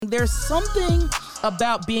There's something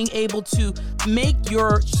about being able to make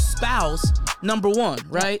your spouse number one,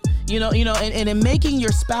 right? And in making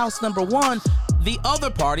your spouse number one, the other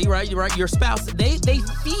party, right, your spouse, they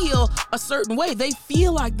feel a certain way. They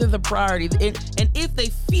feel like they're the priority. And if they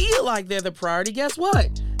feel like they're the priority, guess what?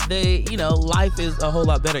 Life is a whole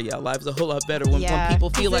lot better, y'all. Life is a whole lot better when people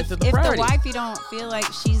feel like they're the priority. If the wife, you don't feel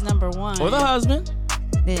like she's number one. Or the husband.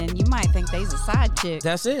 Then you might think they's a side chick.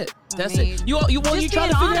 That's it. It. You trying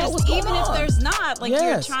to figure out what's going on. Even if there's not,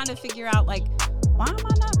 you're trying to figure out, why am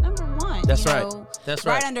I not number one? That's right. That's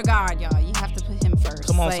right. Right under God, y'all. You have to put him first.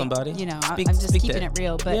 Come on, somebody. I'm just keeping it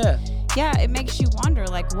real. But yeah, it makes you wonder,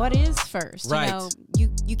 what is first? Right.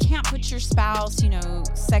 You can't put your spouse,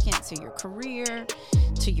 second to your career,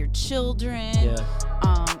 to your children,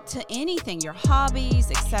 to anything, your hobbies,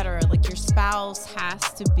 etc. Your spouse has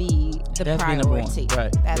to be the priority.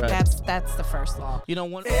 Right. That's the first law.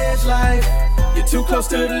 Edge life, you're too close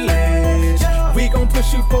to the ledge. We gon'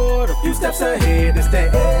 push you forward a few steps ahead. It's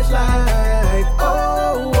that edge life.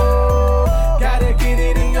 Oh, gotta get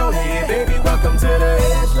it in your head, baby. Welcome to the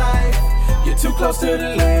edge life. You're too close to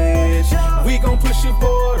the ledge. We gon' push you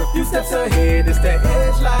forward a few steps ahead. It's that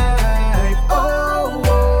edge life.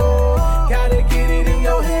 Oh, gotta get it in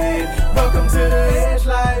your head. Welcome to the edge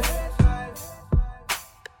life.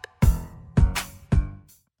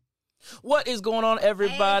 What is going on,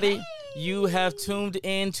 everybody? Hey. You have tuned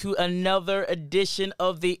in to another edition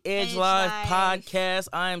of the Edge Life podcast.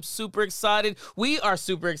 I am super excited. We are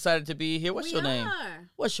super excited to be here. What's your name?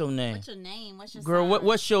 What's your name? What's your name? What's your girl?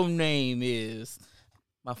 What's your name? Is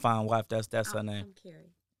my fine wife? That's her name. I'm Carrie.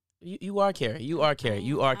 You are Carrie. You are Carrie.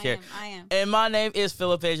 You are Carrie. I am. And my name is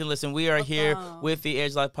Philip Page. And listen, we are here with the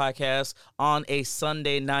Edge Life podcast on a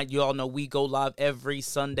Sunday night. You all know we go live every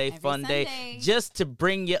Sunday, fun day, just to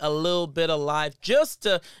bring you a little bit of life, just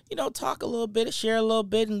to, talk a little bit, share a little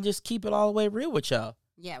bit, and just keep it all the way real with y'all.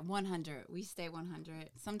 Yeah, 100. We stay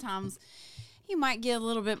 100. Sometimes you might get a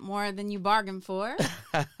little bit more than you bargained for,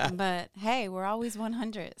 but hey, we're always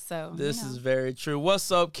 100. So this is very true. What's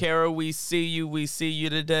up, Kara? We see you. We see you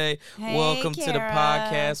today. Hey, welcome Kara. to the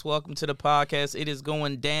podcast. Welcome to the podcast. It is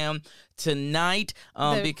going down tonight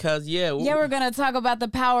because we're gonna talk about the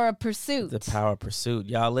power of pursuit. The power of pursuit,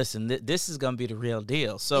 y'all. Listen, this is gonna be the real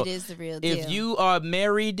deal. So it is the real deal. If you are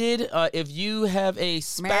married, if you have a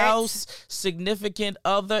spouse, significant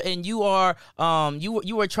other, and you are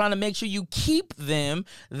you are trying to make sure you keep them,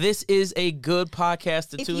 this is a good podcast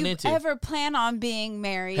to tune into. If you ever plan on being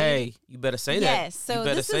married, hey, you better say that. Yes, so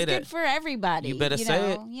this is good for everybody. You better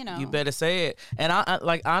say it. You better say it. And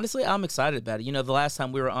I honestly, I'm excited about it. The last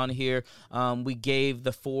time we were on here, we gave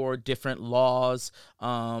the 4 different laws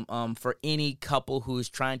for any couple who is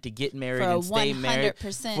trying to get married and stay married for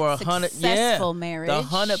 100% successful marriage. The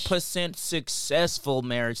 100% successful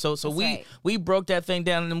marriage. So we broke that thing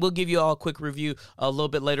down, and we'll give you all a quick review a little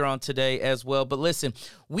bit later on today as well. But listen,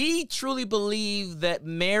 we truly believe that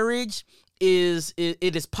marriage it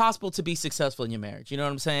is possible to be successful in your marriage. You know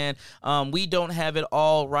what I'm saying? We don't have it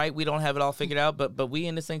all right. We don't have it all figured out, but we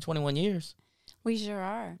in this thing 21 years. We sure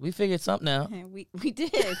are. We figured something out. We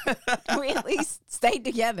did. We at least stayed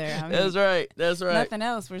together. That's right. That's right. Nothing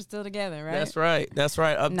else. We're still together, right? That's right. That's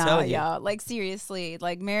right. I'm telling you. Y'all. Seriously,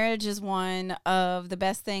 marriage is one of the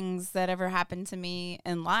best things that ever happened to me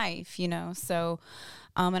in life, So,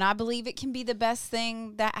 and I believe it can be the best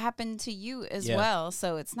thing that happened to you as well.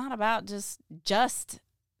 So it's not about just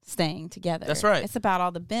staying together. That's right. It's about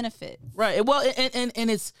all the benefits. Right. Well, and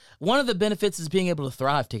it's one of the benefits is being able to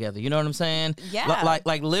thrive together. You know what I'm saying? Yeah.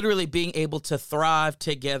 Like literally being able to thrive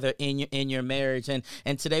together in your marriage. And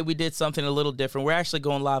today we did something a little different. We're actually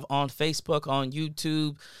going live on Facebook, on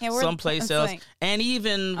YouTube, someplace else, and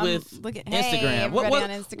even with Instagram. Hey, on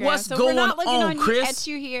Instagram. What's so going we're not looking on, Chris? At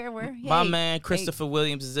you here. My man Christopher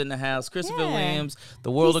Williams is in the house. Christopher Williams,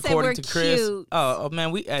 The World According to Chris. Cute. Oh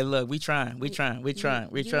man, we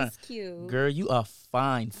trying. Cute. Girl, you are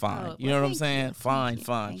fine. Oh, you know what I'm saying? Fine.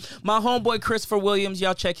 Thank you. My homeboy Christopher Williams,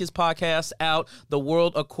 y'all check his podcast out, The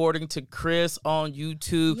World According to Chris on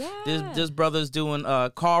YouTube. Yeah. This brother's doing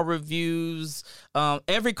car reviews.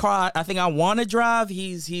 Every car I think I want to drive,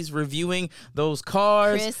 he's reviewing those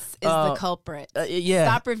cars. Chris is the culprit.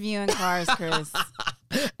 Stop reviewing cars, Chris.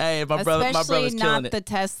 Hey, my brother's killing not it. The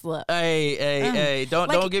Tesla. Hey, don't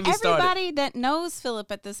get me started. Everybody that knows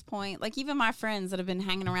Philip at this point, even my friends that have been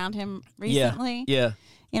hanging around him recently, yeah,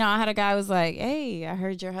 You know, I had a guy who was like, hey, I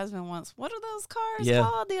heard your husband wants, what are those cars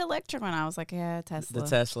called? The electric one. I was like, yeah, Tesla. The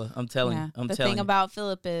Tesla. I'm telling you. The thing about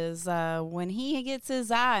Philip is when he gets his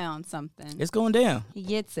eye on something, it's going down. He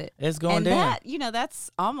gets it. It's going down. That, you know, that's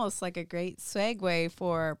almost like a great segue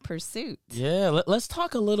for Pursuit. Yeah, let's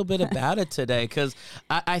talk a little bit about it today, because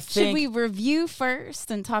I think... Should we review first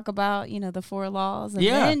and talk about, you know, the 4 laws and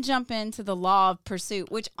then jump into the law of pursuit,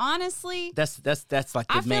 which honestly... That's like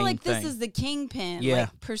the main thing. I feel like this is the kingpin,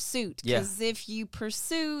 like pursuit. Because if you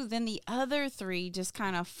pursue, then the other 3 just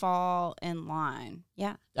kind of fall in line.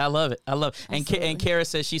 Yeah. I love it. And Kara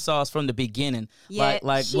says she saw us from the beginning. Yeah,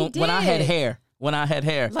 like when I had hair. When I had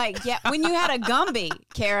hair. Like, yeah, when you had a Gumby,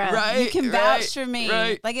 Kara, you can vouch for me.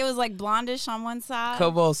 Right. Like, it was like blondish on one side.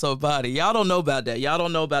 Come on, somebody. Y'all don't know about that. Y'all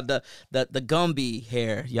don't know about the Gumby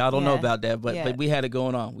hair. Y'all don't know about that, but we had it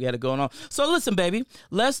going on. So listen, baby,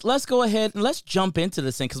 let's go ahead and let's jump into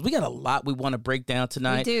this thing, because we got a lot we want to break down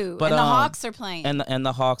tonight. We do. But, and the Hawks are playing. And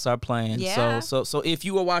the Hawks are playing. Yeah. So if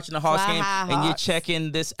you were watching the Hawks game and you're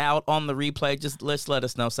checking this out on the replay, just let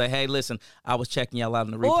us know. Say, hey, listen, I was checking y'all out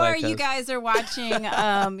on the replay. Or you guys are watching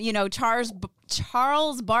you know, Charles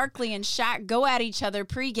Barkley and Shaq go at each other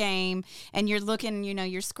pregame, and you're looking, you know,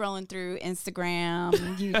 you're scrolling through Instagram,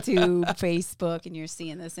 YouTube, Facebook, and you're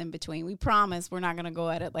seeing this in between. We promise we're not going to go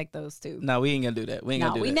at it like those two. No, we ain't going to do that. We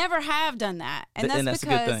never have done that. And that's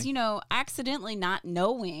because, you know, accidentally not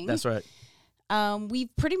knowing. That's right.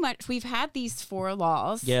 We've had these 4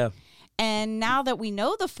 laws. Yeah. And now that we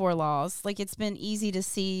know the 4 laws, like, it's been easy to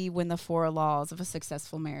see when the 4 laws of a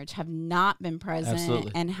successful marriage have not been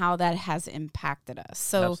present and how that has impacted us.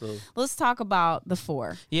 So let's talk about the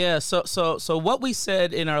 4. Yeah. So what we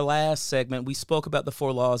said in our last segment, we spoke about the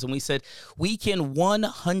 4 laws, and we said we can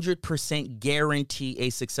 100% guarantee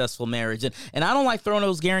a successful marriage. And I don't like throwing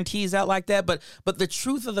those guarantees out like that, but the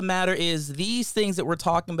truth of the matter is these things that we're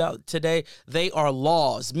talking about today, they are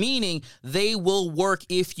laws, meaning they will work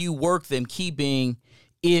if you work them. Key being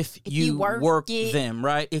if you work them,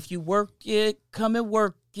 right? If you work it, come and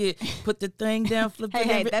work it. Put the thing down, flip it.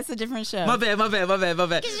 Hey, that's a different show. My bad. So that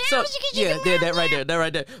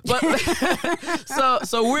right there. But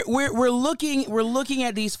so we're looking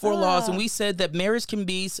at these 4 laws, and we said that marriage can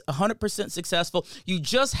be 100% successful. You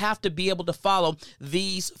just have to be able to follow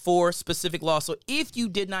these 4 specific laws. So if you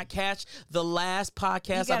did not catch the last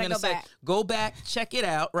podcast, I'm going to say go back, check it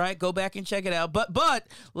out, right? Go back and check it out. But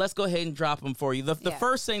let's go ahead and drop them for you. The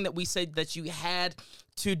first thing that we said that you had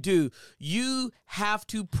to do, you have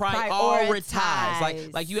to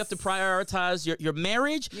prioritize. Like you have to prioritize your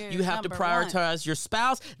marriage. You have to prioritize your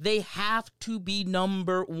spouse. They have to be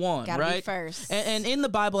number 1. Gotta right? Be first. And in the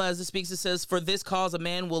Bible, as it speaks, it says, "For this cause a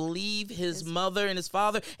man will leave his mother and his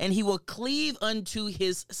father, and he will cleave unto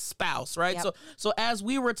his spouse." Right. Yep. So as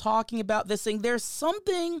we were talking about this thing, there's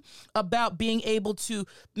something about being able to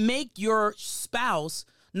make your spouse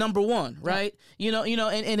number 1, right? Yep. You know,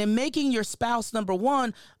 and in making your spouse number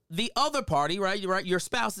 1, the other party, right, your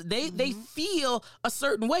spouse, they feel a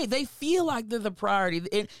certain way. They feel like they're the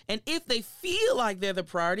priority, and if they feel like they're the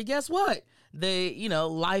priority, guess what?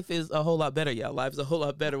 Life is a whole lot better, y'all. Life is a whole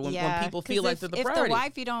lot better when people feel like they're the priority. If the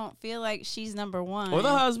wife, you don't feel like she's number 1, or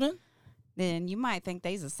the husband, then you might think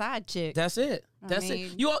they's a side chick. That's it. That's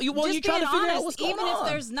it. You trying to figure out what's going on. Even if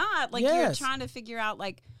there's not, like, you're trying to figure out,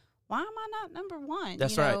 like, why am I not number 1?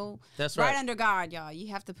 That's right. That's right. Right under God, y'all. You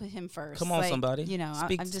have to put him first. Come on, somebody. You know,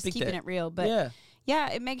 I'm just keeping it real. But yeah,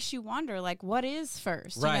 it makes you wonder, like, what is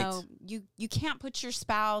first? Right. You know, you can't put your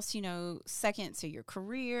spouse, you know, second to your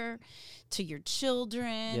career, to your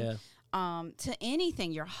children. To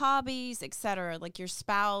anything, your hobbies, etc. Like, your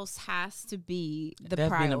spouse has to be the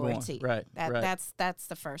priority. Right. That's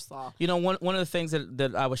the first law. You know, one of the things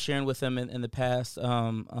that I was sharing with them in the past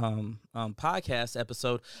podcast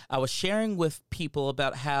episode, I was sharing with people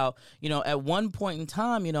about how, you know, at one point in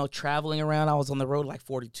time, you know, traveling around, I was on the road like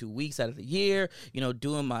 42 weeks out of the year, you know,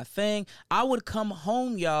 doing my thing. I would come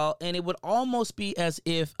home, y'all, and it would almost be as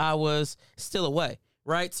if I was still away.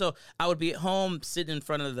 Right. So I would be at home sitting in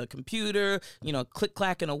front of the computer, you know,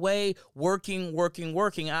 click-clacking away, working.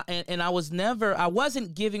 And I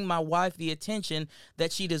wasn't giving my wife the attention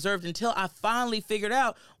that she deserved until I finally figured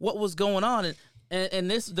out what was going on. And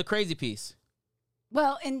this is the crazy piece.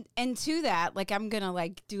 Well, and to that, like, I'm gonna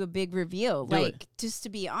like do a big reveal. Do like, it. just to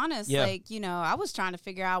be honest, Yeah. like, you know, I was trying to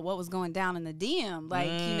figure out what was going down in the DM. Like,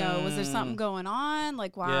 you know, was there something going on?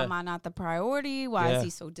 Like, why Yeah. am I not the priority? Why Yeah. is he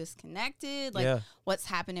so disconnected? Like, Yeah. what's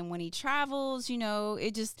happening when he travels? You know,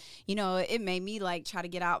 it just, you know, it made me like try to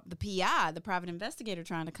get out the PI, the private investigator,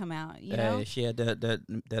 trying to come out. You know, Hey, she had that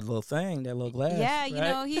little thing, that little glass. yeah, you right?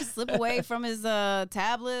 know, he slip away from his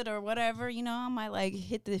tablet or whatever. You know, I might like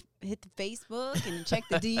hit the Facebook and check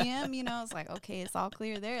the DM. You know, it's like, okay, it's all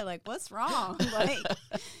clear there. Like, what's wrong? Like,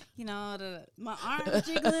 you know, my arm's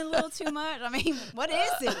jiggling a little too much. I mean, what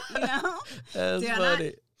is it? You know, That's Did I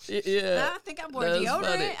funny. Yeah, I think I wore That's deodorant.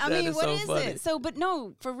 funny. I That mean, is what so is funny. it? So, but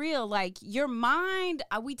no, for real, like your mind,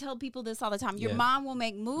 we tell people this all the time. Your Yeah. mind will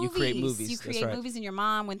make movies. create movies. You That's create right. movies in your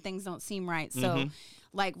mind when things don't seem right. So, Mhm.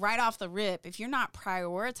 like right off the rip, if you're not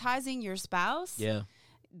prioritizing your spouse, Yeah,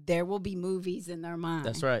 there will be movies in their mind.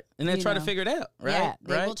 that's right. And they You try to know. figure it out, right? Yeah,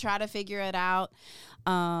 they right? will try to figure it out.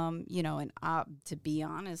 You know, and to be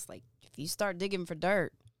honest, like if you start digging for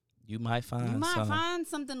dirt, You might find you might some. find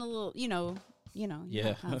something a little, you Yeah.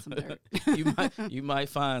 might find some dirt. you might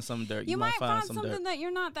find some dirt. You might find some something dirt. that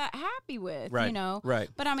you're not that happy with, Right, you know? right.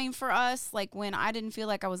 But I mean, for us, like when I didn't feel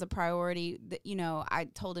like I was a priority, you know, I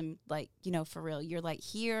told him, like, you know, for real, you're like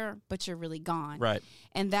here, but you're really gone. Right.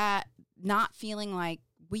 And that not feeling like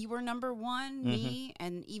we were number one, Mm-hmm. me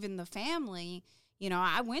and even the family, you know,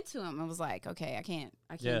 I went to him and was like, okay, I can't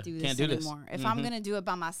Yeah, do this can't do this. anymore. If Mhm. I'm going to do it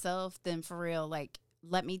by myself, then for real, like,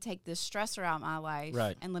 let me take this stressor out of my life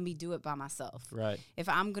Right. and let me do it by myself. Right. If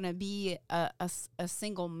I'm going to be a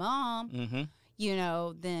single mom, Mm-hmm. you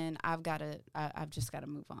know, then I've just got to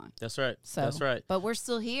move on. That's right. So, That's right. But we're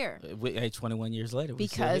still here 21 years later. we're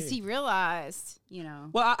still because here. he realized, you know.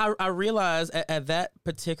 Well, I realized at that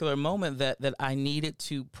particular moment that I needed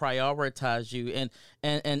to prioritize you,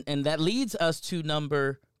 and that leads us to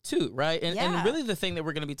number 2, right? And Yeah. really the thing that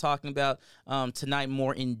we're going to be talking about tonight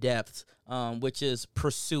more in depth, which is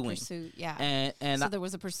pursuing. Pursuit, yeah. And So there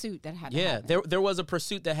was a pursuit that had to yeah, happen. there was a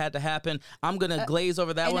pursuit that had to happen. I'm gonna glaze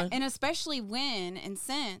over that one. And especially when and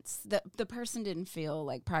since the person didn't feel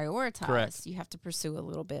like prioritized, Correct. you have to pursue a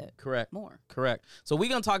little bit Correct. more. Correct. So we're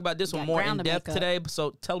gonna talk about this one got more ground in to depth make up. today.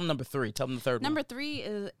 So tell them number 3. Tell them the third Number one.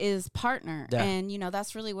 3 is partner. Yeah. And, you know,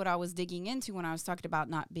 that's really what I was digging into when I was talking about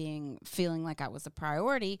not feeling like I was a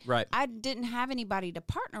priority. Right. I didn't have anybody to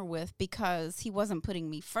partner with because he wasn't putting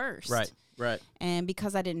me first. Right. Right. And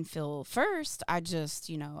because I didn't feel first, I just,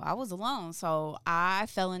 you know, I was alone. So I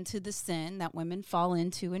fell into the sin that women fall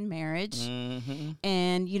into in marriage. Mm-hmm.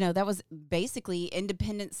 And, you know, that was basically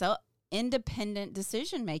independent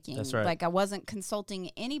decision making. That's right. Like I wasn't consulting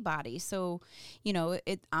anybody. So, you know,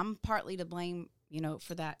 I'm partly to blame, you know,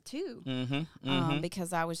 for that too. Mm-hmm.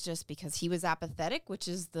 Because he was apathetic, which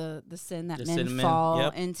is the sin that The men sin of men. fall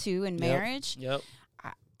Yep. into in marriage. Yep.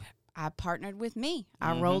 I partnered with me.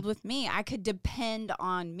 I rolled with me. I could depend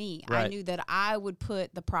on me. I Right. knew that I would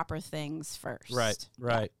put the proper things first.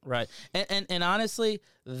 Right. And honestly,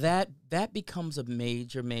 that becomes a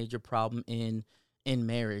major problem in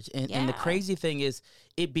marriage. And the Yeah. crazy thing is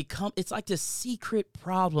it's like this secret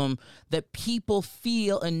problem that people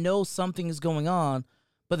feel and know something is going on,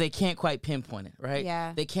 but they can't quite pinpoint it, right?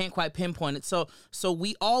 Yeah. They can't quite pinpoint it. So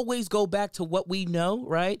we always go back to what we know,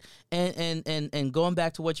 right? And going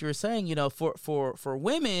back to what you were saying, you know, for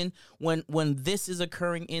women, when this is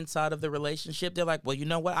occurring inside of the relationship, they're like, well, you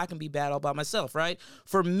know what? I can be bad all by myself, right?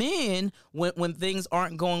 For men, when things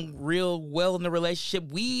aren't going real well in the relationship,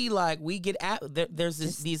 we get there's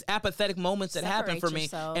these apathetic moments that happen for separate me,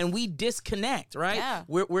 yourself. and we disconnect, right? Yeah.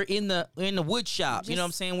 We're in the wood shop, you know what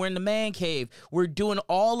I'm saying? We're in the man cave. We're doing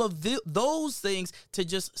all of those things to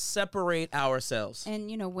just separate ourselves.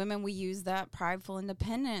 And, you know, women, we use that prideful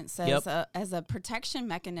independence Yep. as a protection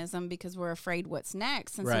mechanism because we're afraid what's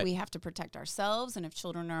next. And Right. so we have to protect ourselves. And if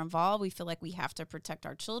children are involved, we feel like we have to protect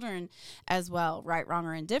our children as well, right, wrong,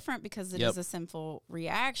 or indifferent, because it Yep. is a sinful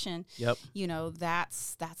reaction. Yep. You know,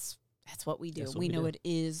 that's what we do. That's what We we know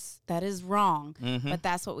do. that is wrong, Mhm. but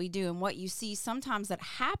that's what we do. And what you see sometimes that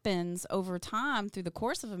happens over time through the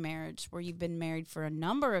course of a marriage where you've been married for a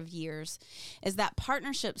number of years is that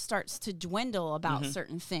partnership starts to dwindle about Mm-hmm.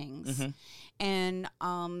 certain things. And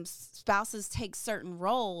spouses take certain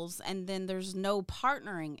roles and then there's no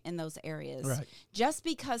partnering in those areas. Right. Just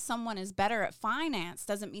because someone is better at finance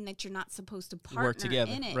doesn't mean that you're not supposed to partner Work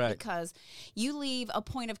together. in it, Right. because you leave a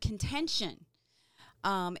point of contention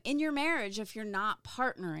in your marriage if you're not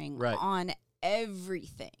partnering Right. on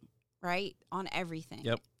everything, right? On everything.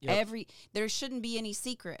 Yep. There shouldn't be any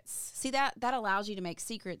secrets. See, that allows you to make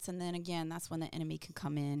secrets, and then again, that's when the enemy can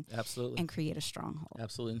come in Absolutely. and create a stronghold.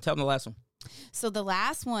 Absolutely. And tell them the last one. So the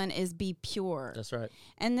last one is be pure. That's right.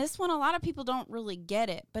 And this one, a lot of people don't really get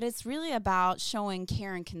it, but it's really about showing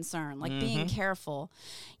care and concern, like being careful.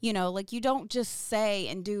 You know, like you don't just say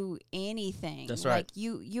and do anything. That's right. Like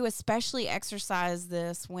you especially exercise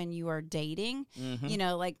this when you are dating. You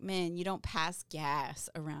know, like men, you don't pass gas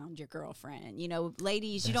around your girlfriend. You know,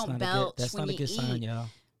 ladies, you don't belch when you eat. That's not a good sign, y'all.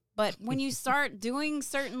 But when you start doing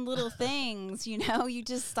certain little things, you know, you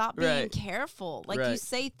just stop being careful. Like you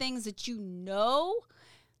say things that you know,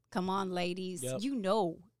 come on, ladies, you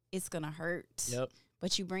know it's going to hurt.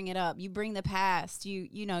 But you bring it up. You bring the past.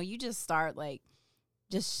 You know, you just start like,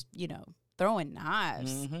 you know, throwing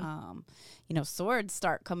knives. You know, swords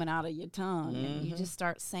start coming out of your tongue. And you just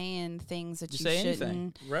start saying things that you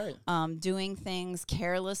shouldn't. Right. Doing things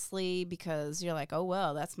carelessly because you're like, oh,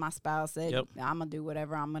 well, that's my spouse. I'm going to do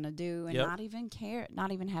whatever I'm going to do and not even care,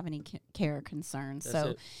 not even have any care or concern.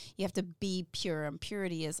 So you have to be pure. And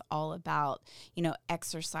purity is all about, you know,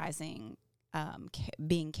 exercising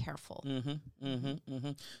being careful.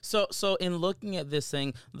 So in looking at this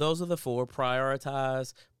thing, those are the 4: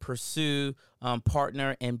 prioritize, pursue,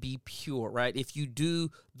 partner, and be pure, right? If you do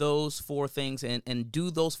those 4 things and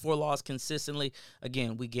do those 4 laws consistently,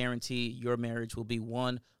 again, we guarantee your marriage will be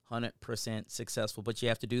 100% successful, but you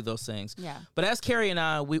have to do those things. Yeah. But as Carrie and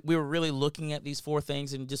I, we were really looking at these 4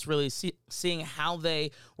 things and just really seeing how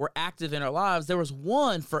they were active in our lives. There was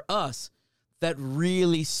one for us that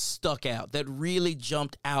really stuck out, that really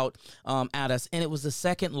jumped out at us. And it was the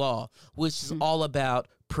second law, which is all about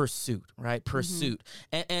pursuit, right? Pursuit.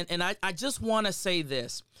 And I just want to say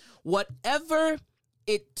this. Whatever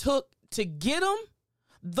it took to get them,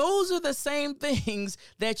 those are the same things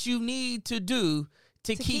that you need to do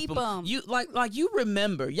to keep them. You like you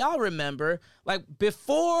remember, y'all remember, like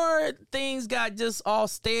before things got just all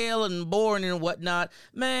stale and boring and whatnot,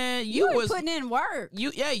 man, you were was putting in work.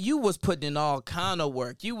 You was putting in all kind of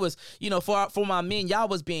work. You was, you know, for my men, y'all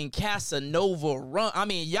was being Casanova run. I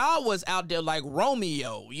mean, y'all was out there like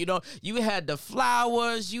Romeo. You know, you had the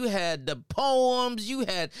flowers, you had the poems, you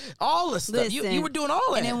had all the stuff. Listen, you were doing all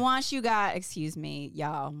that. And then once you got, excuse me,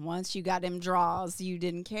 y'all, once you got them draws, you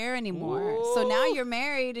didn't care anymore. Ooh. So now you're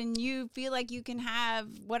married and you feel like you can have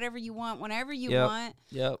whatever you want whenever you want.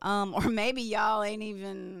 Or maybe y'all ain't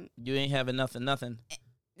even, you ain't having nothing.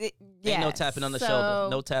 Ain't no tapping on the shoulder.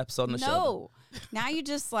 No taps on the shoulder. Now you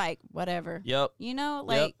just like whatever. You know,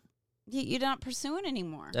 like you're not pursuing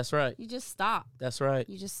anymore. That's right. You just stop. That's right.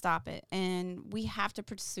 You just stop it. And we have to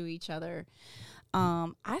pursue each other.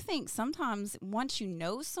 I think sometimes once you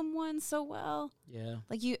know someone so well,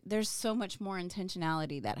 like there's so much more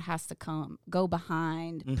intentionality that has to go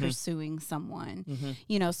behind pursuing someone.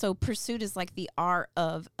 You know, so pursuit is like the art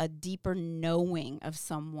of a deeper knowing of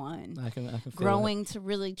someone. I can feel growing to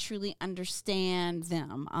really truly understand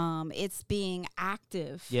them. It's being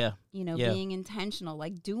active. You know, being intentional,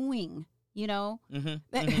 like doing. You know,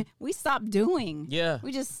 we stopped doing.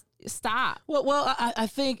 We just stop. Well, I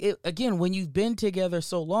think again, when you've been together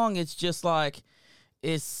so long, it's just like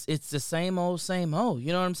it's the same old.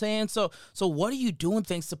 You know what I'm saying? So what are you doing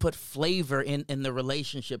things to put flavor in the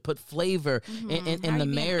relationship, put flavor in the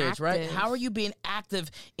marriage, right? How are you being active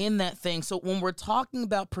in that thing? So when we're talking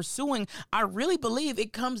about pursuing, I really believe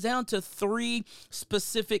it comes down to 3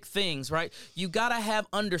 specific things, right? You got to have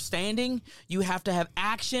understanding, you have to have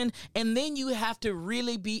action, and then you have to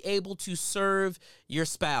really be able to serve your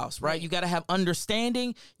spouse, right? You got to have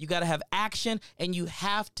understanding, you got to have action, and you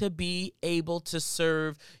have to be able to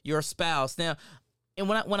serve your spouse. Now, and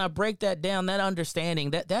when I break that down, that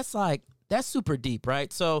understanding, that's super deep,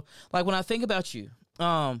 right? So like when I think about you,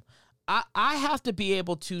 I have to be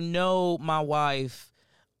able to know my wife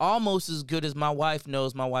almost as good as my wife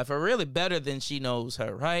knows my wife, or really better than she knows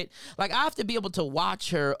her, right? Like I have to be able to watch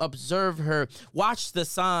her, observe her, watch the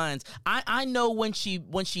signs. I know when she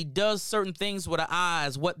does certain things with her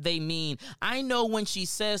eyes, what they mean. I know when she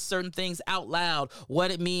says certain things out loud, what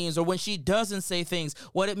it means, or when she doesn't say things,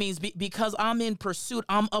 what it means, because I'm in pursuit,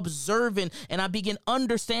 I'm observing, and I begin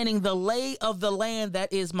understanding the lay of the land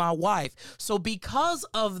that is my wife. So because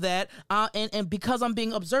of that, and because I'm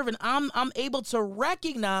being observant, I'm able to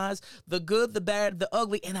recognize the good, the bad, the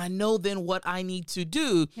ugly, and I know then what I need to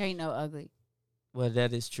do. There ain't no ugly. Well,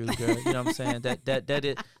 that is true, girl. You know what I'm saying? That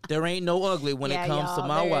is, there ain't no ugly when it comes to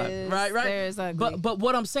my wife. Right. There's ugly. But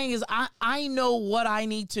what I'm saying is I know what I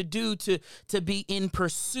need to do to be in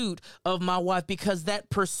pursuit of my wife, because that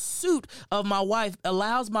pursuit of my wife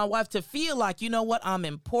allows my wife to feel like, you know what, I'm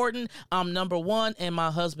important, I'm number one, and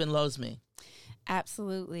my husband loves me.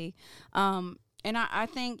 Absolutely. And I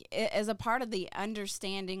think as a part of the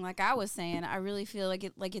understanding, like I was saying, I really feel like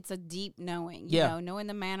it's a deep knowing, you know, knowing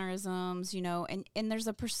the mannerisms, you know, and there's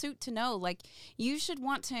a pursuit to know. Like you should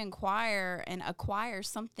want to inquire and acquire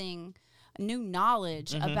something, new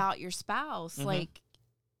knowledge about your spouse, like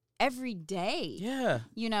every day. Yeah.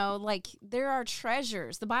 You know, like there are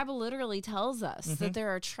treasures. The Bible literally tells us that there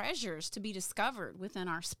are treasures to be discovered within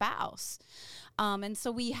our spouse. And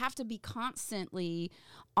so we have to be constantly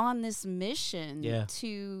on this mission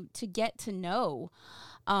to get to know.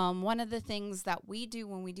 One of the things that we do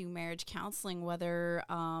when we do marriage counseling, whether,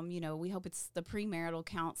 you know, we hope it's the premarital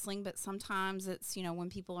counseling, but sometimes it's, you know, when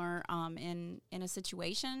people are in a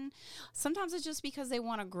situation, sometimes it's just because they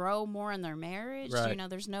want to grow more in their marriage. Right. You know,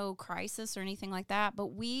 there's no crisis or anything like that.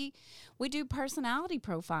 But we do personality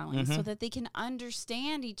profiling so that they can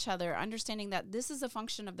understand each other, understanding that this is a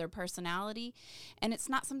function of their personality and it's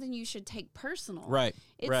not something you should take personal. Right.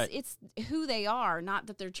 It's who they are, not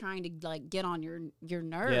that they're trying to like get on your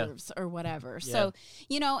nerves or whatever. So,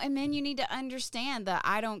 you know, and then you need to understand that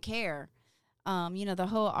I don't care. You know, the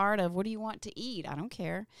whole art of what do you want to eat? I don't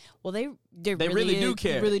care. Well, they really do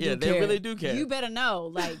care. They really do care. They really do care. You better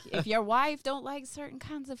know. Like, if your wife don't like certain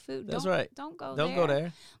kinds of food, don't go there. Don't go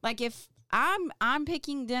there. Like, if I'm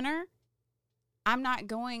picking dinner, I'm not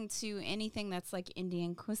going to anything that's like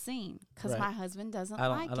Indian cuisine because my husband doesn't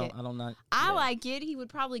like it. I like it. He would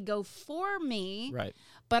probably go for me. Right.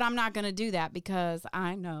 But I'm not going to do that because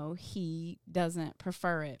I know he doesn't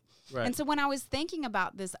prefer it. Right. And so when I was thinking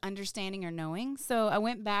about this understanding or knowing, so I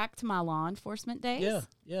went back to my law enforcement days.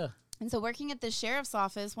 Yeah. And so working at the sheriff's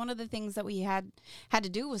office, one of the things that we had to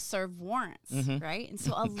do was serve warrants, right? And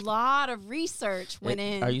so a lot of research went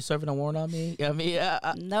in. Are you serving a warrant on me? I mean,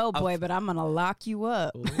 no, boy, but I'm going to lock you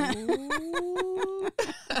up.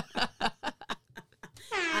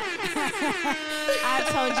 I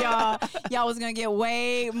told y'all was going to get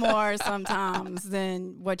way more sometimes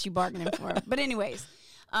than what you bargaining for. But anyways,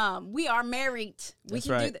 we are married. We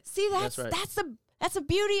can do that. See, that's the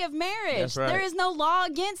beauty of marriage. That's right. There is no law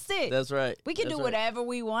against it. That's right. We can do whatever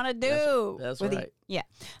we want to do. That's right. Yeah.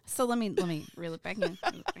 So let me reel it back in.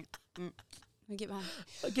 Let me get my...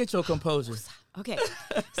 Get your composure. Okay.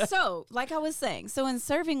 So, like I was saying, so in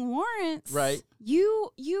serving warrants, right,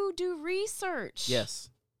 you do research. Yes.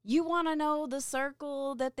 You want to know the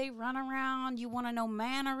circle that they run around. You want to know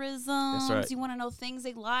mannerisms. That's right. You want to know things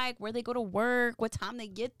they like, where they go to work, what time they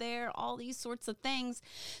get there, all these sorts of things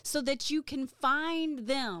so that you can find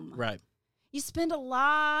them. Right. You spend a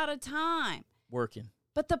lot of time working.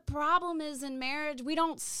 But the problem is in marriage, we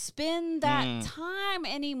don't spend that time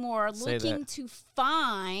anymore looking to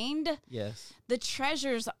find the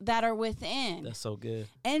treasures that are within. That's so good.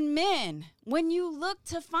 And men, when you look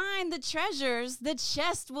to find the treasures, the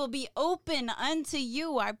chest will be open unto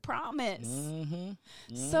you, I promise.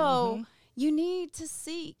 So you need to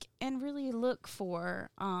seek and really look for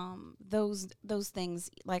those things,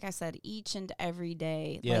 like I said, each and every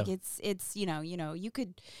day. Like it's you know you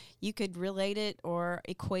could relate it or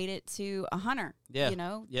equate it to a hunter.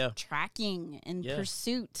 Tracking and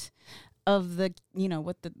pursuit of the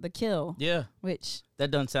what the kill. Which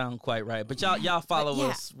that doesn't sound quite right, but y'all follow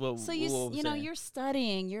us. So you're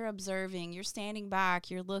studying, you're observing, you're standing back,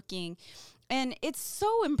 you're looking, and it's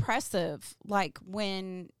so impressive. Like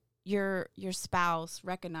when your spouse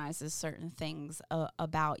recognizes certain things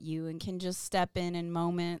about you and can just step in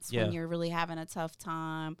moments when you're really having a tough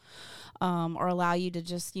time, or allow you to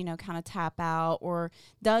just kind of tap out, or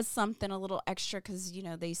does something a little extra because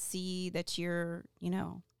they see that you're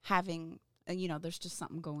having there's just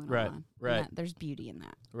something going on. Right. There's beauty in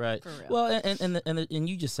that. Right. For real. Well, and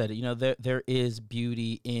you just said it. There is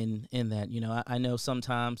beauty in that. I know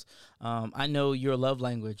sometimes I know your love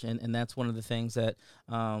language, and that's one of the things that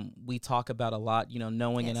we talk about a lot.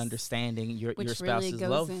 Knowing and understanding your spouse's really goes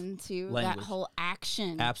love into language. that whole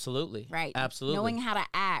action. Absolutely. Right. Absolutely. Knowing how to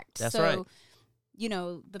act. That's so, right.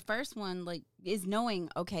 The first one is knowing,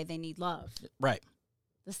 okay, they need love. Right.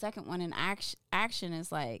 The second one in action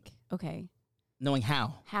is like, okay, knowing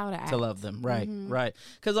how to act. To love them. Right. Right.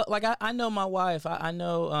 Because like I know my wife. I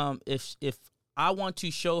know if I want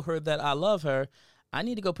to show her that I love her, I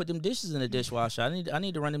need to go put them dishes in the dishwasher. I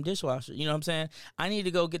need to run them dishwasher. You know what I'm saying? I need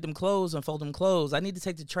to go get them clothes and fold them clothes. I need to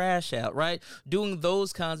take the trash out, right? Doing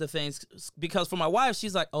those kinds of things. Because for my wife,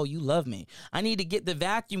 she's like, oh, you love me. I need to get the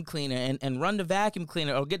vacuum cleaner and run the vacuum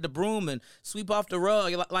cleaner, or get the broom and sweep off the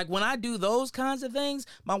rug. Like when I do those kinds of things,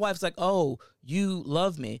 my wife's like, oh, you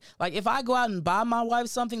love me. Like if I go out and buy my wife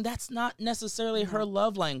something, that's not necessarily her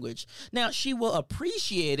love language. Now, she will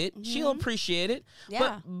appreciate it. She'll appreciate it.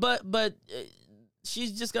 Yeah. But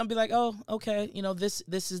she's just gonna be like, oh, okay,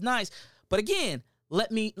 this is nice. But again, let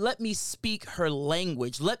me speak her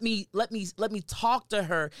language. Let me talk to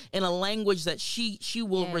her in a language that she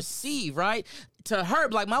will receive, right? To her,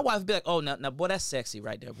 like my wife would be like, "Oh, now, boy, that's sexy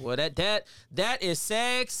right there, boy. That is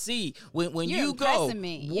sexy." When you go,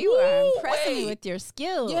 you are impressing me with your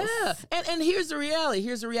skills. Yeah, and here's the reality.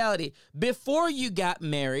 Here's the reality. Before you got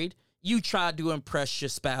married, you tried to impress your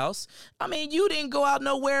spouse. I mean, you didn't go out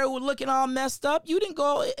nowhere looking all messed up. You didn't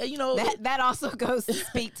go, That also goes to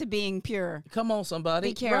speak to being pure. Come on, somebody.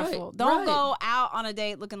 Be careful. Right, Don't right. go out on a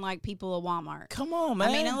date looking like people at Walmart. Come on, man.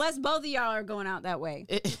 I mean, unless both of y'all are going out that way.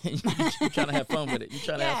 You're trying to have fun with it. You're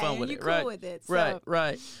trying to have fun with you're it. cool Right. with it. So.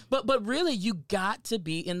 Right. But really, you got to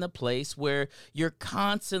be in the place where you're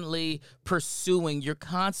constantly pursuing, you're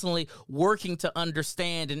constantly working to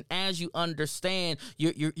understand. And as you understand,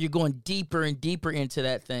 you're going deeper and deeper into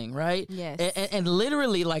that thing, right? Yes. And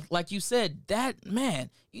literally, like you said, that, man,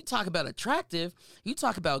 you talk about attractive, you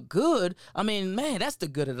talk about good. I mean, man, that's the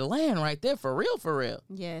good of the land right there, for real, for real.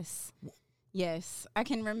 Yes. I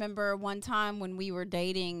can remember one time when we were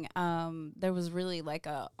dating, there was really like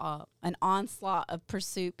an onslaught of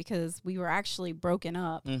pursuit because we were actually broken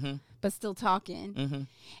up, but still talking.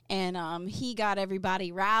 And he got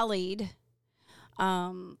everybody rallied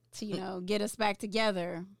to, get us back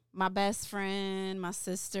together. My best friend, my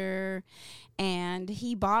sister, and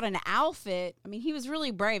he bought an outfit. I mean, he was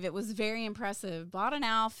really brave. It was very impressive. Bought an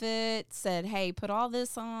outfit, said, "Hey, put all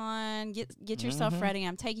this on, get yourself ready.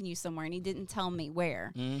 I'm taking you somewhere." And he didn't tell me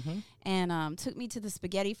where. And took me to the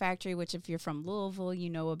Spaghetti Factory, which if you're from Louisville, you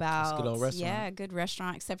know about. It's a good old restaurant. Yeah, good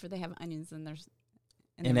restaurant, except for they have onions in their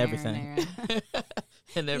and everything.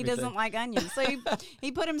 And he doesn't like onions. So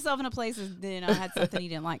he put himself in a place that had something he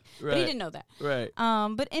didn't like. But he didn't know that. Right.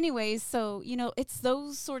 But anyways, so, it's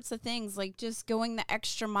those sorts of things, like just going the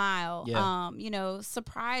extra mile,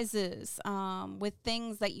 surprises with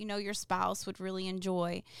things that your spouse would really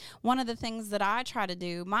enjoy. One of the things that I try to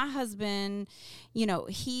do, my husband,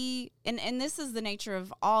 he, and this is the nature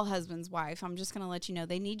of all husbands' wife. I'm just going to let you know,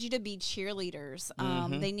 they need you to be cheerleaders.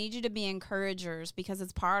 They need you to be encouragers because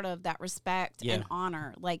it's part of that respect and honor.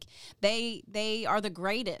 Like they are the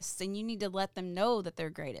greatest, and you need to let them know that they're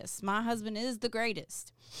greatest. My husband is the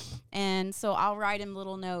greatest. And so I'll write him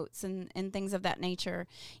little notes and things of that nature.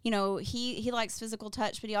 He likes physical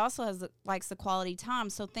touch, but he also likes the quality time.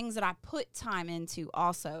 So things that I put time into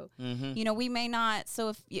also, we may not.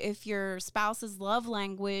 So if your spouse's love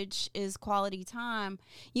language is quality time,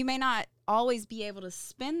 you may not always be able to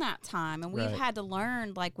spend that time. And we've had to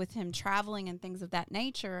learn, like with him traveling and things of that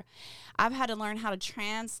nature, I've had to learn how to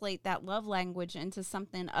translate that love language into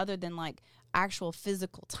something other than like actual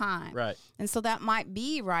physical time. Right. And so that might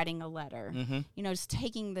be writing a letter, just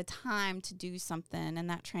taking the time to do something, and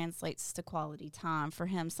that translates to quality time for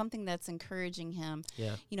him, something that's encouraging him,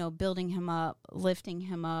 building him up, lifting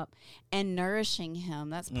him up, and nourishing him.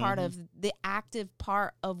 That's part of the active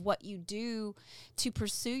part of what you do to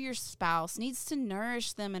pursue your spouse. Needs to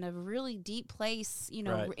nourish them in a really deep place,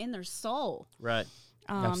 in their soul. Right.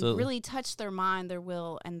 Absolutely. Really touch their mind, their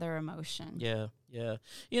will, and their emotion. Yeah.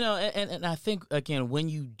 And I think, again, when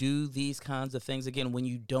you do these kinds of things, again, when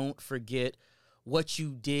you don't forget what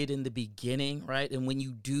you did in the beginning, right? And when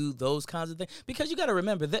you do those kinds of things, because you got to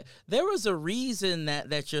remember that there was a reason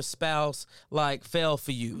that your spouse fell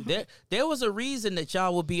for you. There was a reason that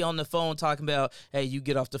y'all would be on the phone talking about, hey, you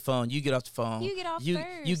get off the phone, you get off the phone, you get off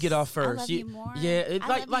first, you get off first. I love you more. Yeah,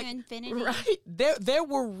 I love you infinity. Right. There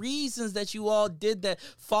were reasons that you all did that.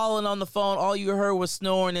 Falling on the phone, all you heard was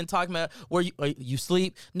snoring and talking about, you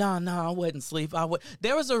sleep? No, I wasn't asleep.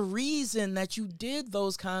 There was a reason that you did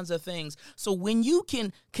those kinds of things. So when you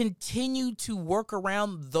can continue to work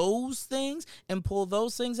around those things and pull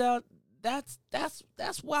those things out, that's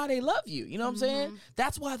why they love you. You know what I'm saying?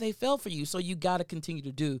 That's why they fell for you. So you got to continue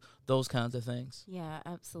to do those kinds of things. Yeah,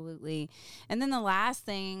 absolutely. And then the last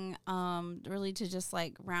thing, really to just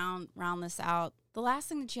like round this out, the last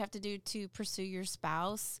thing that you have to do to pursue your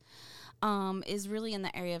spouse is really in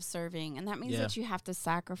the area of serving. And that means that you have to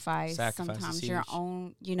sacrifice sometimes your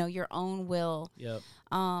own, your own will. Yep.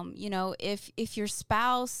 If your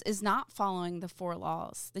spouse is not following the 4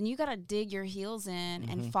 laws, then you got to dig your heels in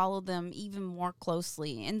and follow them even more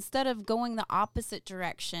closely. Instead of going the opposite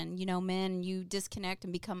direction, men, you disconnect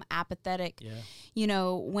and become apathetic.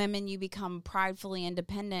 Yeah. Women, you become pridefully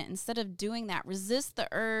independent. Instead of doing that, resist the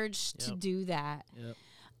urge to do that. Yep.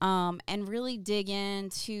 And really dig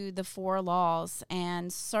into the 4 laws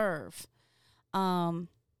and serve.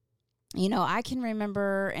 you know, I can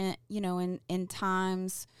remember, in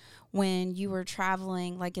times when you were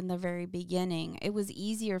traveling, like in the very beginning, it was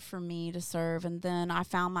easier for me to serve. And then I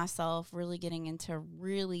found myself really getting into a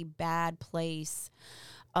really bad place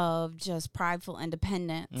of just prideful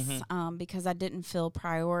independence, because I didn't feel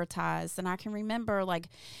prioritized. And I can remember like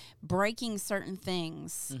breaking certain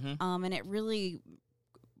things, and it really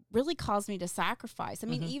caused me to sacrifice. I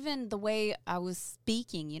mean, even the way I was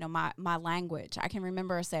speaking, you know, my language. I can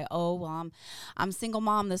remember I say, "Oh, well, I'm single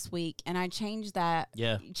mom this week," and I changed that.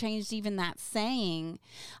 Yeah. Changed even that saying,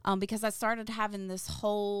 because I started having this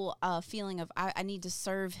whole feeling of I need to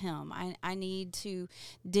serve him. I need to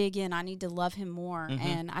dig in. I need to love him more.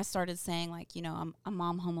 And I started saying like, you know, I'm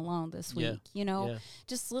mom home alone this week. You know,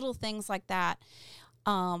 just little things like that.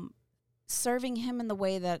 Serving him in the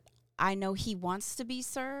way that I know he wants to be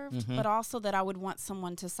served, but also that I would want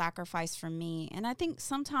someone to sacrifice for me. And I think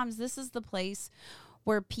sometimes this is the place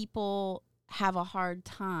where people have a hard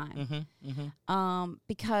time,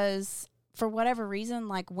 because for whatever reason,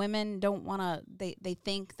 like women don't want to, they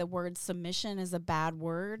think the word submission is a bad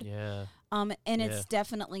word. And it's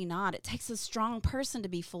definitely not. It takes a strong person to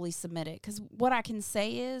be fully submitted. Because what I can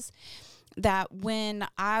say is that when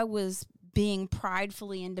I was being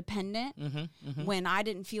pridefully independent, when I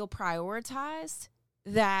didn't feel prioritized,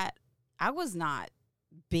 that I was not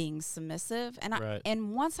being submissive. And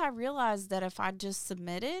and once I realized that if I just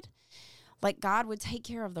submitted, like God would take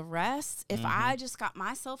care of the rest. If I just got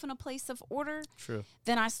myself in a place of order,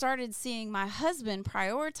 then I started seeing my husband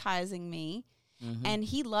prioritizing me. And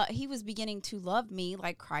he was beginning to love me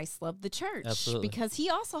like Christ loved the church, because he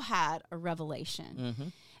also had a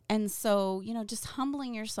revelation. And so, you know, just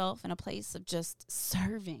humbling yourself in a place of just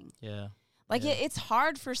serving. It's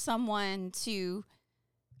hard for someone to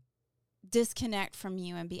disconnect from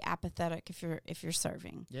you and be apathetic if you're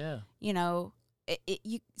serving. You know,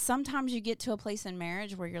 you sometimes you get to a place in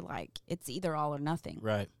marriage where you're like, it's either all or nothing.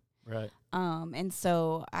 Right. And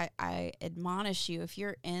so I admonish you, if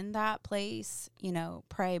you're in that place, you know,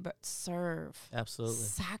 pray, but serve. Absolutely.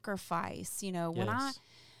 Sacrifice. You know, when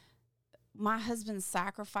my husband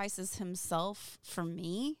sacrifices himself for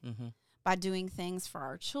me by doing things for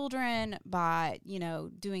our children, by, you know,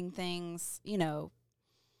 doing things, you know,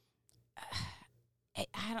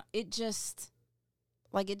 it just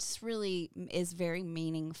really is very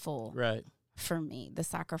meaningful. For me, the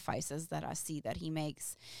sacrifices that I see that he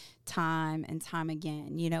makes time and time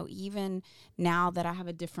again, you know, even now that I have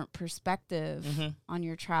a different perspective on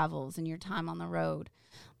your travels and your time on the road,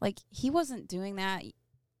 like he wasn't doing that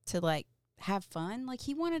to like have fun. Like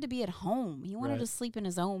he wanted to be at home. He wanted to sleep in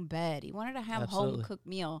his own bed. He wanted to have a home cooked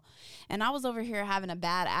meal. And I was over here having a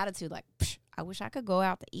bad attitude. Like, I wish I could go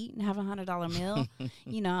out to eat and have $100 meal.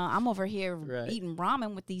 You know, I'm over here eating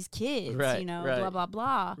ramen with these kids, you know, blah, blah,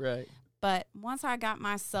 blah. But once I got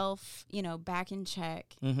myself, you know, back in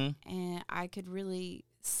check, and I could really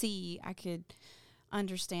see, I could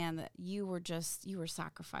understand that you were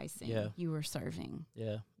sacrificing, you were serving.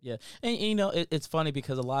 And you know, it's funny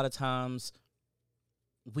because a lot of times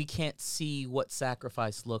we can't see what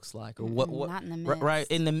sacrifice looks like, or what not in the midst. Right,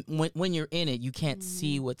 when you're in it, you can't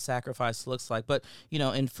see what sacrifice looks like. But you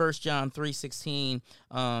know, in 1 John 3:16,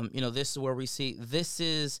 you know, this is where we see, this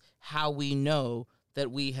is how we know that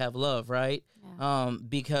we have love, right?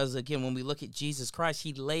 Because again, when we look at Jesus Christ,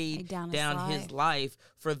 he laid down his life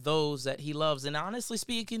for those that he loves. And honestly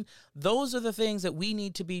speaking, those are the things that we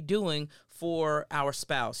need to be doing for our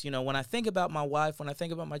spouse. You know, when I think about my wife, when I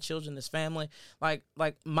think about my children, this family, like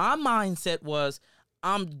my mindset was,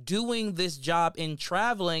 I'm doing this job in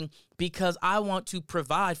traveling because I want to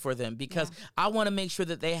provide for them, because I want to make sure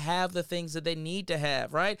that they have the things that they need to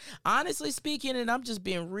have, right? Honestly speaking, and I'm just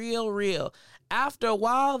being real, after a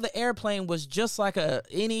while, the airplane was just like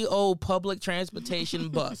any old public transportation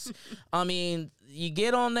bus. I mean, you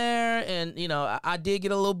get on there and, you know, I did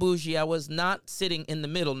get a little bougie. I was not sitting in the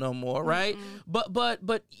middle no more, right? But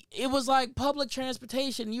it was like public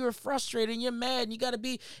transportation. You were frustrated and you're mad and you got to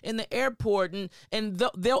be in the airport. And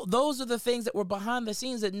those are the things that were behind the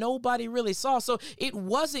scenes that nobody really saw. So it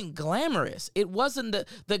wasn't glamorous. It wasn't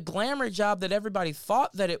the glamour job that everybody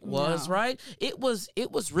thought that it was, right? It was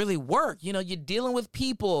really work. You know, you're dealing with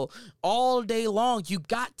people all day long. You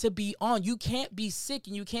got to be on. You can't be sick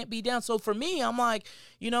and you can't be down. So for me, I'm like,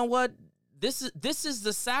 you know what? This is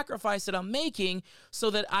the sacrifice that I'm making so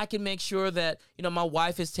that I can make sure that, you know, my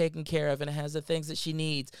wife is taken care of and has the things that she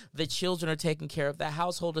needs. The children are taken care of. The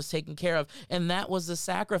household is taken care of. And that was the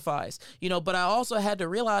sacrifice, you know, but I also had to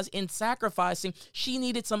realize in sacrificing, she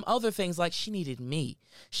needed some other things, like she needed me.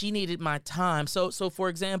 She needed my time. So for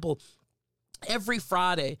example, every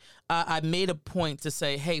Friday, I made a point to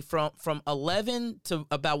say, hey, from 11 to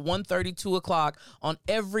about 1:30, 2 o'clock on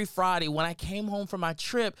every Friday, when I came home from my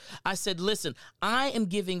trip, I said, listen, I am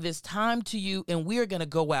giving this time to you, and we're going to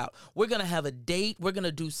go out. We're going to have a date. We're going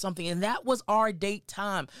to do something. And that was our date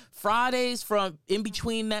time. Fridays from in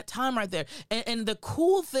between that time right there. And the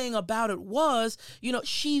cool thing about it was, you know,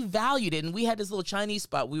 she valued it. And we had this little Chinese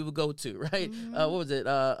spot we would go to, right? What was it?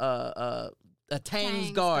 A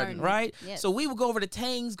Tang's Garden, right? Yes. So we would go over to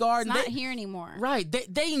Tang's Garden. It's not here anymore. Right.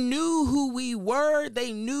 They knew who we were.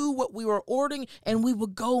 They knew what we were ordering, and we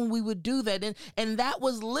would go and we would do that. And that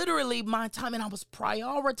was literally my time, and I was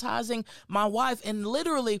prioritizing my wife. And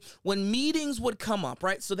literally when meetings would come up,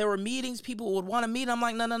 right? So there were meetings, people would want to meet. I'm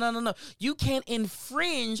like, no. You can't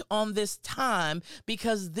infringe on this time,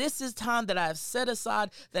 because this is time that I've set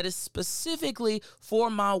aside that is specifically for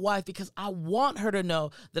my wife, because I want her to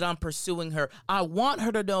know that I'm pursuing her. I want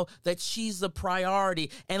her to know that she's the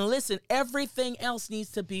priority. And listen, everything else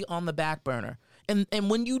needs to be on the back burner.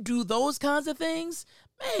 And when you do those kinds of things,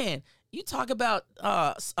 man, you talk about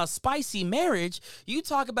a spicy marriage. You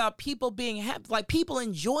talk about people being happy, like people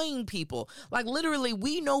enjoying people. Like literally,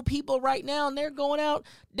 we know people right now, and they're going out,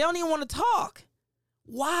 they don't even want to talk.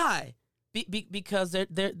 Why? Because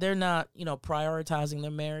they're not, you know, prioritizing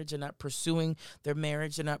their marriage, they're not pursuing their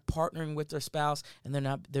marriage, they're not partnering with their spouse, and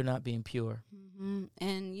they're not being pure. Mm-hmm.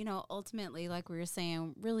 And you know, ultimately, like we were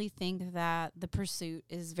saying, really think that the pursuit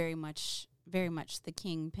is very much the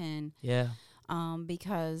kingpin. Yeah.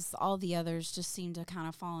 Because all the others just seem to kind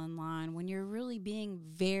of fall in line when you're really being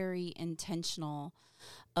very intentional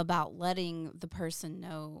about letting the person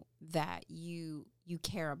know that you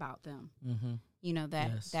care about them. Mm-hmm. You know,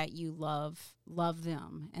 that you love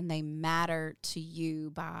them, and they matter to you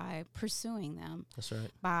by pursuing them. That's right.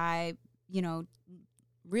 By, you know,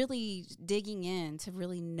 really digging in to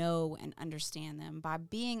really know and understand them, by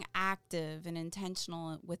being active and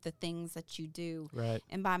intentional with the things that you do. Right.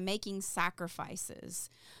 And by making sacrifices,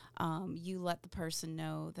 you let the person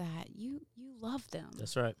know that you love them.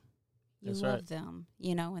 That's right. You love them,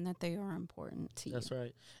 you know, and that they are important to you. That's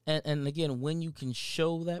right. And again, when you can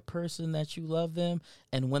show that person that you love them,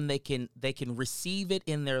 and when they can receive it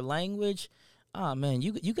in their language, man,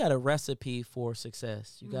 you got a recipe for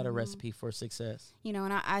success. You got a recipe for success. You know,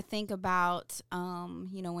 and I think about,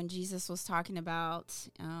 you know, when Jesus was talking about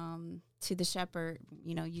to the shepherd,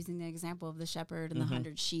 you know, using the example of the shepherd and the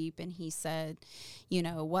 100 sheep, and he said, you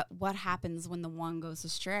know, what happens when the one goes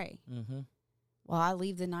astray? Mm-hmm. Well, I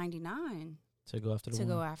leave the 99 to go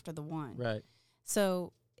after the one. Right.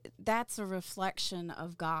 So that's a reflection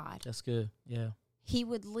of God. That's good. Yeah. He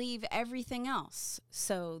would leave everything else.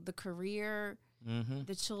 So the career,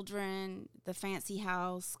 the children, the fancy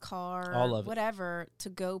house, car, all of whatever, to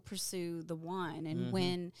go pursue the one. And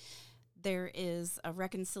when there is a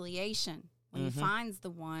reconciliation, when he finds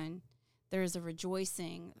the one, there is a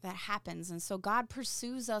rejoicing that happens. And so God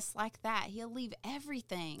pursues us like that. He'll leave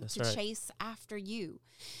everything chase after you.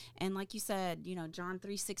 And like you said, you know, John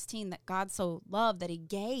 3:16, that God so loved that he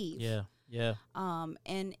gave. Yeah. Yeah.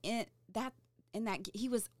 And in that he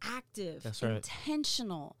was active,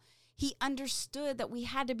 intentional. He understood that we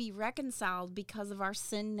had to be reconciled because of our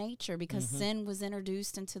sin nature, because sin was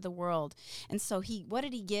introduced into the world. And so what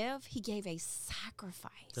did he give? He gave a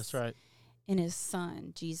sacrifice. That's right. In his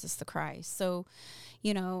son, Jesus the Christ. So,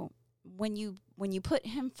 you know, when you put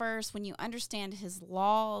him first, when you understand his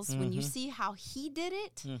laws, when you see how he did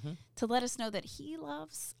it to let us know that he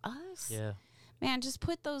loves us, man, just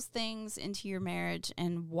put those things into your marriage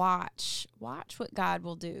and watch what God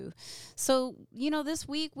will do. So, you know, this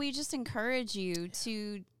week we just encourage you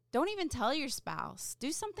to don't even tell your spouse.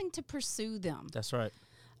 Do something to pursue them. That's right.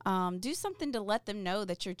 Do something to let them know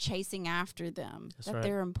that you're chasing after them, that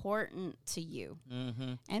they're important to you,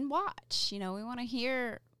 and watch. You know, we want to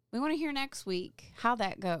hear next week how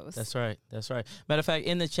that goes. That's right. That's right. Matter of fact,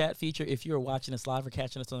 in the chat feature, if you're watching us live or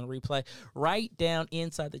catching us on the replay, write down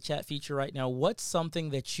inside the chat feature right now, what's something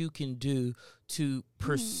that you can do to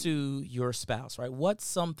pursue your spouse, right? What's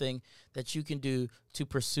something that you can do to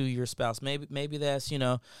pursue your spouse? Maybe that's, you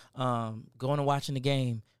know, going and watching the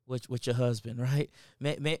game with your husband, right?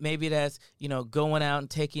 Maybe that's, you know, going out and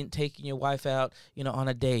taking your wife out, you know, on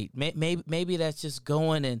a date. Maybe that's just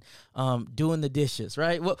going and doing the dishes,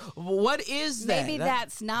 right? What is that? Maybe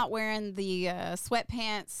that's not wearing the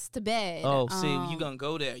sweatpants to bed. Oh, see, you gonna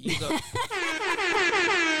go there. You go.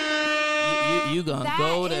 You gonna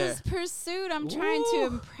go there. That is pursuit. I'm trying to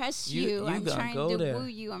impress you. I'm trying to woo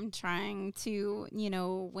you. I'm trying to, you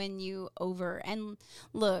know, win you over. And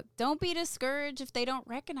look, don't be discouraged if they don't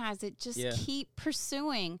recognize it. Just keep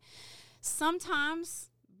pursuing. Sometimes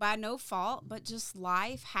by no fault, but just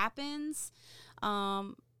life happens.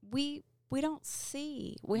 We don't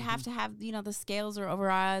see. We have to have, the scales are over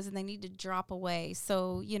our eyes and they need to drop away.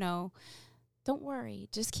 So, don't worry.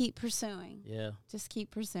 Just keep pursuing. Yeah. Just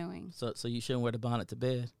keep pursuing. So you shouldn't wear the bonnet to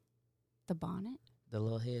bed? The bonnet? The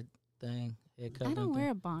little head thing? Head covering I don't thing?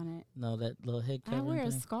 wear a bonnet. No, that little head covering I wear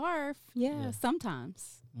a thing? scarf. Yeah,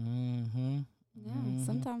 sometimes. Mm-hmm. Yeah,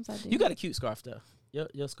 sometimes I do. You got a cute scarf, though.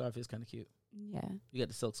 Your scarf is kind of cute. Yeah. You got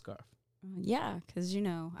the silk scarf. Yeah, because,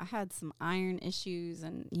 I had some iron issues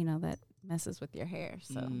and, that messes with your hair.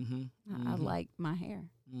 So I like my hair.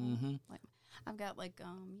 Mm-hmm. Like, I've got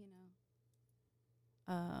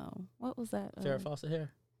what was that? Farrah Fawcett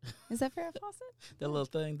hair. Is that Farrah Fawcett? That little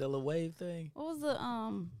thing, the little wave thing.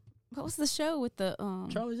 What was the show with the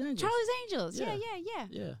Charlie's Angels. Charlie's Angels. Yeah.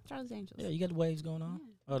 Yeah. Charlie's Angels. Yeah, you got the waves going on.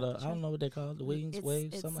 Yeah. Or the I don't know what they call it, the wings,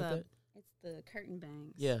 waves, something like that. It's the curtain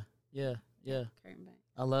bangs. Yeah. Curtain bangs.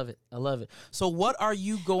 I love it. So what are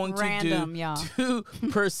you going to do y'all. to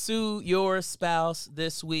pursue your spouse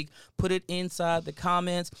this week? Put it inside the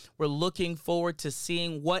comments. We're looking forward to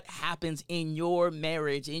seeing what happens in your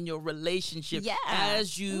marriage, in your relationship,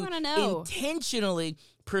 as you intentionally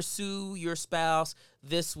pursue your spouse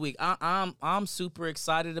this week. I'm super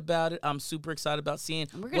excited about it. I'm super excited about seeing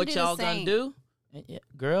what y'all gonna do. Yeah,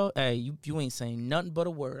 girl, hey, you ain't saying nothing but a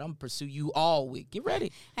word. I'm gonna pursue you all week. Get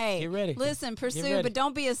ready. Hey, get ready. Listen, pursue, but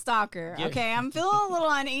don't be a stalker. Okay, I'm feeling a little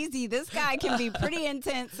uneasy. This guy can be pretty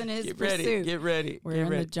intense in his pursuit. Get ready. We're in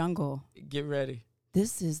the jungle. Get ready.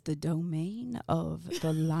 This is the domain of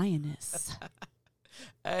the lioness.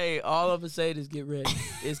 Hey, all I'm gonna say is get ready.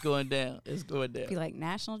 It's going down. It's going down. Be like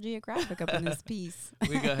National Geographic up in this piece.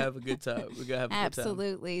 We're gonna have a good time.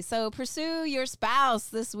 Absolutely. So pursue your spouse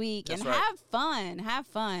this week. That's and right. Have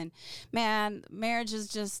fun. Man, marriage is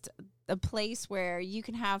just a place where you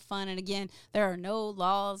can have fun. And again, there are no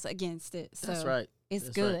laws against it. So That's right. It's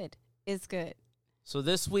That's good. right. It's good. So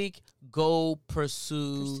this week, go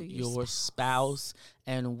pursue your spouse,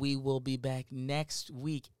 and we will be back next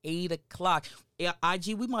week, 8 o'clock. Yeah,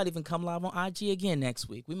 IG, we might even come live on IG again next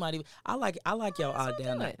week. We might even. I like y'all out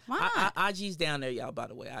down there. Why not? IG's down there, y'all. By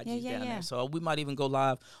the way, IG's down yeah. there. So we might even go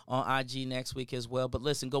live on IG next week as well. But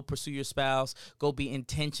listen, go pursue your spouse. Go be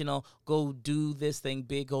intentional. Go do this thing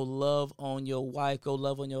big. Go love on your wife. Go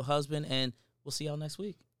love on your husband, and we'll see y'all next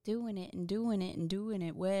week. Doing it and doing it and doing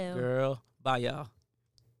it well. Girl, bye, y'all.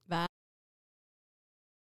 Bye.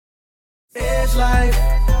 Edge life,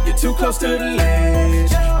 you're too close to the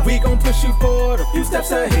ledge. We gon' push you forward a few steps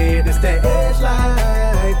ahead. It's that edge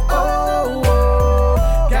life.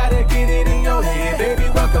 Oh, gotta get it in your head, baby.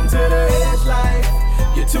 Welcome to the edge life.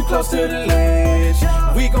 You're too close to the ledge.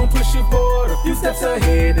 We gon' push you forward a few steps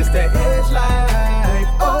ahead. It's that edge life.